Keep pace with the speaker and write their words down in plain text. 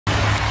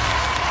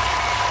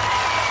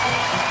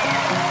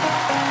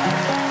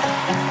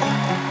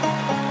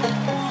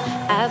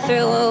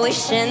through a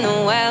wish in the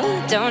well.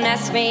 Don't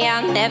ask me,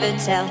 I'll never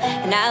tell.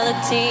 And I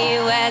looked to you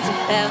as you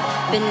fell,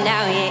 but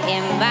now you're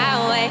in my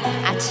way.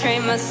 I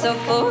trade myself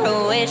for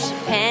a wish,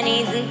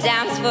 pennies and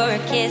dimes for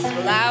a kiss.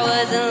 Well, I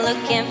wasn't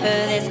looking for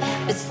this,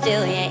 but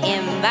still you're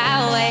in my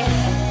way.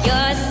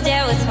 Your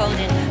stare was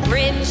holding,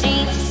 ripped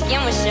jeans,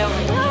 skin was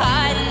showing.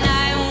 Hard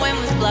night, wind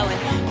was blowing.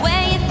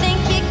 Where you think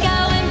you're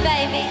going,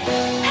 baby?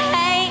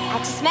 Hey, I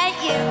just met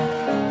you,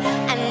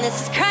 and this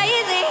is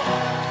crazy,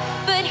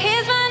 but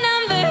here's my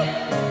number,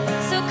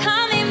 so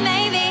call me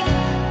maybe.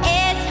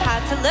 It's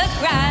hard to look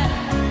right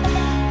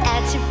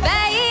at you,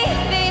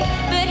 baby,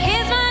 but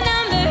here's my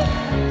number,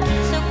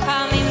 so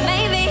call me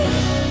maybe.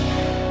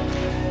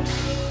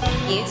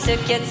 You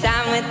took your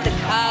time with the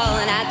call,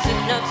 and I took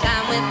no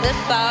time with the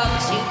fall.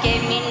 But you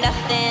gave me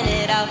nothing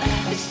at all,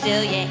 but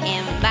still you're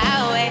in my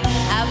way.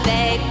 I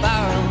beg,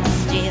 borrow,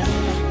 steal,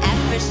 at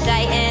first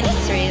sight and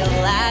it's real.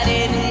 I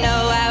didn't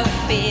know I would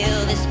feel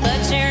this,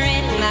 but you're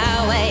in my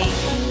way.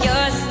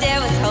 Your stare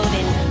was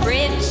holding,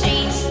 ripped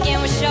jeans, skin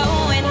was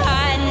showing.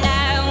 Hard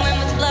night, wind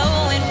was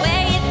blowing.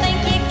 Where you think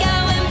you're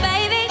going,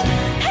 baby?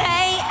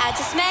 Hey, I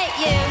just met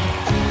you,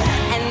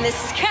 and this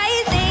is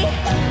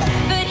crazy.